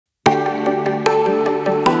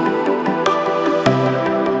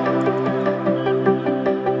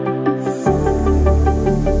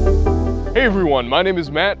Hey everyone, my name is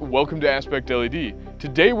Matt. Welcome to aspectLED.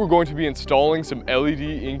 Today we're going to be installing some LED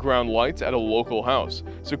in-ground lights at a local house.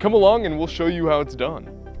 So come along and we'll show you how it's done.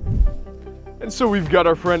 And so we've got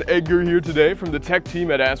our friend Edgar here today from the tech team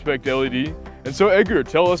at aspectLED. And so Edgar,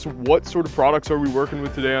 tell us what sort of products are we working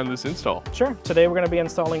with today on this install? Sure. Today we're going to be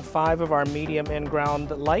installing 5 of our medium in-ground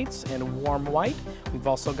lights in warm white. We've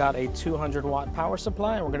also got a 200-watt power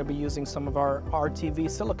supply, and we're going to be using some of our RTV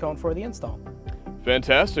silicone for the install.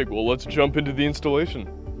 Fantastic. Well, let's jump into the installation.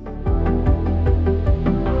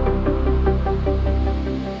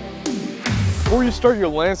 Before you start your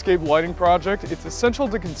landscape lighting project, it's essential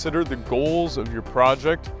to consider the goals of your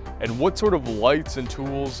project and what sort of lights and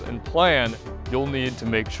tools and plan you'll need to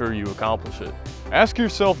make sure you accomplish it. Ask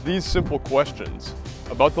yourself these simple questions.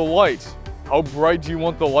 About the light, how bright do you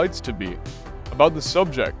want the lights to be? About the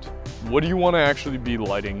subject, what do you want to actually be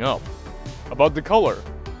lighting up? About the color,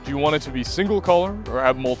 do you want it to be single color or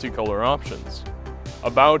have multicolor options?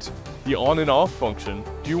 About the on and off function,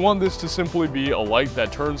 do you want this to simply be a light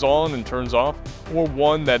that turns on and turns off, or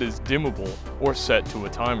one that is dimmable or set to a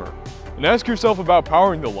timer? And ask yourself about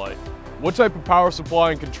powering the light. What type of power supply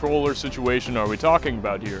and controller situation are we talking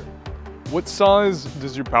about here? What size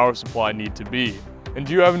does your power supply need to be? And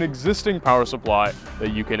do you have an existing power supply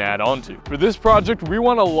that you can add on to? For this project, we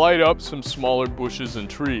want to light up some smaller bushes and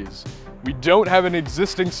trees. We don't have an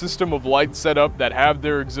existing system of lights set up that have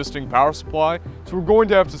their existing power supply, so we're going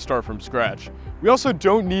to have to start from scratch. We also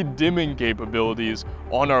don't need dimming capabilities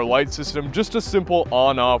on our light system. Just a simple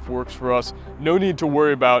on-off works for us. No need to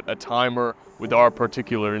worry about a timer with our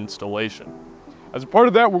particular installation. As a part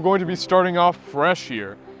of that, we're going to be starting off fresh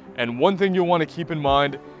here. And one thing you'll want to keep in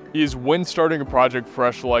mind is when starting a project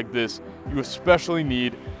fresh like this, you especially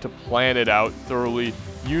need to plan it out thoroughly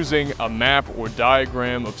using a map or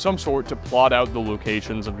diagram of some sort to plot out the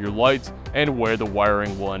locations of your lights and where the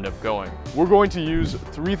wiring will end up going. We're going to use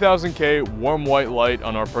 3000K warm white light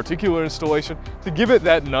on our particular installation to give it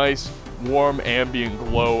that nice warm ambient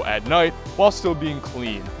glow at night while still being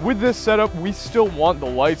clean. With this setup, we still want the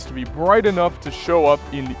lights to be bright enough to show up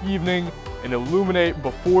in the evening and illuminate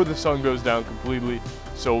before the sun goes down completely.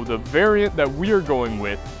 So the variant that we are going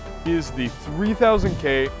with is the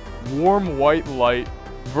 3000K warm white light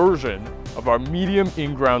version of our medium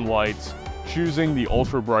in-ground lights, choosing the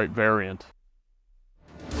ultra bright variant.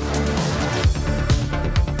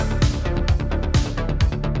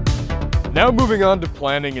 Now moving on to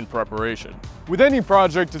planning and preparation. With any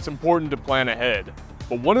project, it's important to plan ahead,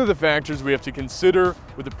 but one of the factors we have to consider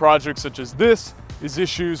with a project such as this is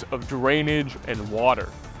issues of drainage and water.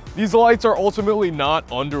 These lights are ultimately not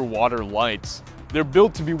underwater lights. They're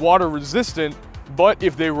built to be water resistant, but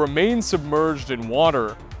if they remain submerged in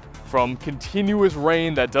water from continuous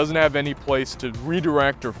rain that doesn't have any place to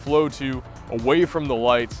redirect or flow to away from the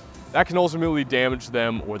lights, that can ultimately damage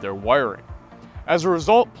them or their wiring. As a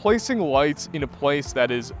result, placing lights in a place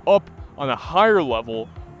that is up on a higher level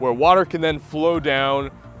where water can then flow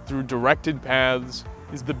down through directed paths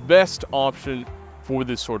is the best option for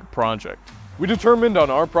this sort of project. We determined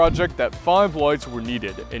on our project that 5 lights were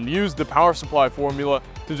needed and used the power supply formula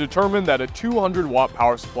to determine that a 200-watt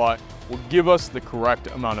power supply will give us the correct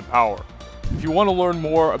amount of power. If you want to learn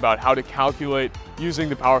more about how to calculate using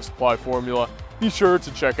the power supply formula, be sure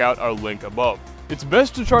to check out our link above. It's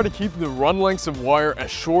best to try to keep the run lengths of wire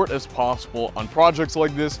as short as possible on projects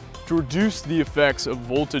like this to reduce the effects of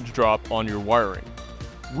voltage drop on your wiring.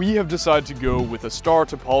 We have decided to go with a star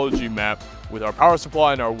topology map with our power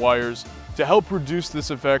supply and our wires to help reduce this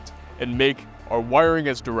effect and make our wiring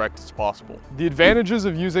as direct as possible. The advantages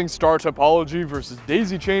of using star topology versus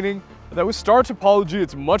daisy chaining are that with star topology,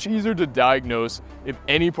 it's much easier to diagnose if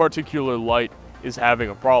any particular light is having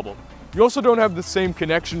a problem. You also don't have the same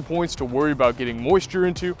connection points to worry about getting moisture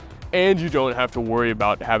into, and you don't have to worry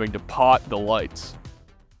about having to pot the lights.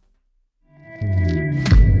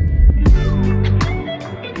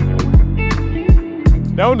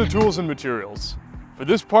 Now into tools and materials. For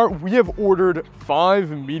this part, we have ordered 5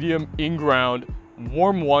 medium in-ground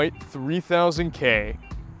warm white 3000K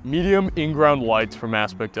medium in-ground lights from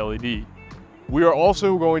aspectLED. We are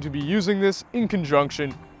also going to be using this in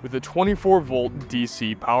conjunction with a 24-volt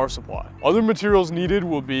DC power supply. Other materials needed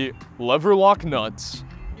will be lever lock nuts,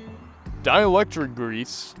 dielectric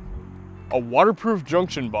grease, a waterproof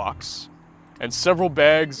junction box, and several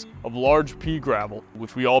bags of large pea gravel,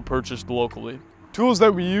 which we all purchased locally. Tools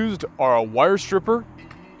that we used are a wire stripper,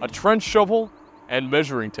 a trench shovel, and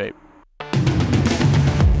measuring tape.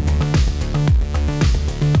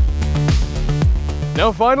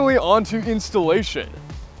 Now finally onto installation.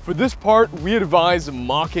 For this part, we advise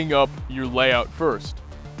mocking up your layout first.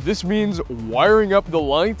 This means wiring up the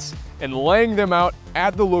lights and laying them out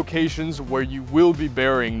at the locations where you will be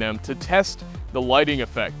burying them to test the lighting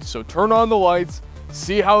effect. So turn on the lights,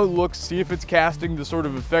 see how it looks, see if it's casting the sort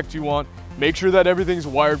of effect you want, make sure that everything's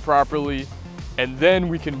wired properly, and then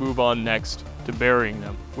we can move on next to burying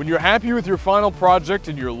them. When you're happy with your final project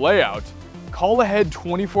and your layout, call ahead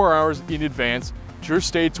 24 hours in advance to your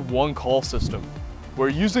state's one-call system, where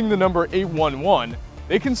using the number 811,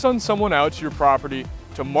 they can send someone out to your property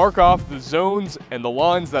to mark off the zones and the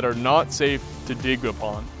lines that are not safe to dig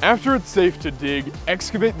upon. After it's safe to dig,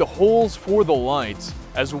 excavate the holes for the lights,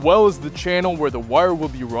 as well as the channel where the wire will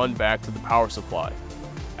be run back to the power supply.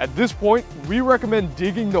 At this point, we recommend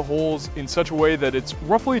digging the holes in such a way that it's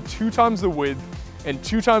roughly 2 times the width and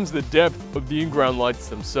 2 times the depth of the in-ground lights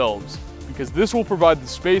themselves, because this will provide the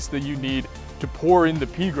space that you need to pour in the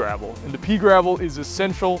pea gravel, and the pea gravel is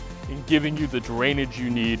essential in giving you the drainage you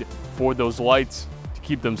need for those lights to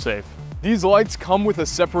keep them safe. These lights come with a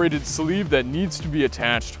separated sleeve that needs to be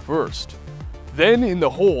attached first. Then in the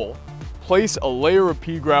hole, place a layer of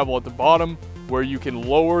pea gravel at the bottom where you can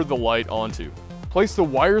lower the light onto. Place the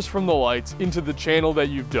wires from the lights into the channel that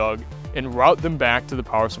you've dug and route them back to the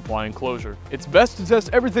power supply enclosure. It's best to test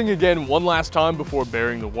everything again one last time before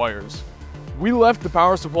burying the wires. We left the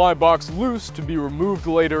power supply box loose to be removed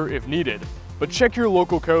later if needed, but check your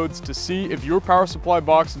local codes to see if your power supply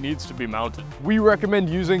box needs to be mounted. We recommend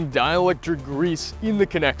using dielectric grease in the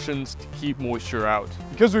connections to keep moisture out.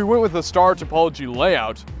 Because we went with a star topology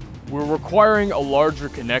layout, we're requiring a larger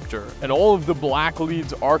connector, and all of the black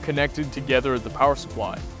leads are connected together at the power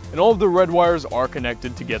supply, and all of the red wires are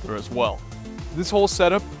connected together as well. This whole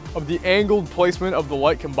setup of the angled placement of the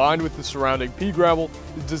light combined with the surrounding pea gravel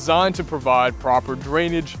is designed to provide proper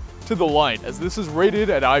drainage to the light, as this is rated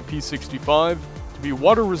at IP65 to be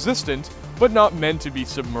water resistant but not meant to be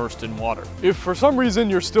submersed in water. If for some reason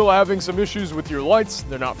you're still having some issues with your lights,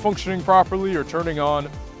 they're not functioning properly or turning on,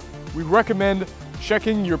 we recommend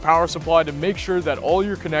checking your power supply to make sure that all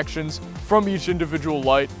your connections from each individual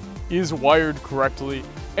light is wired correctly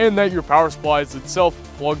and that your power supply is itself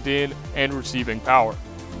plugged in and receiving power.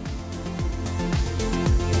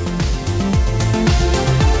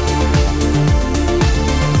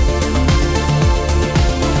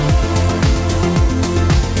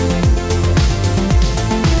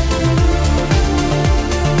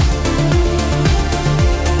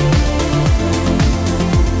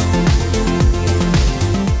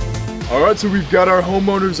 Alright, so we've got our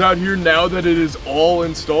homeowners out here now that it is all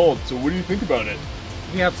installed. So what do you think about it?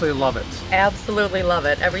 We absolutely love it. Absolutely love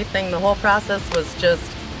it. Everything, the whole process was just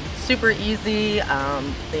super easy.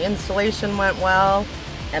 The installation went well,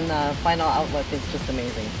 and the final outlook is just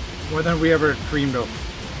amazing. More than we ever dreamed of.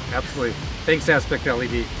 Absolutely. Thanks,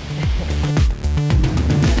 aspectLED.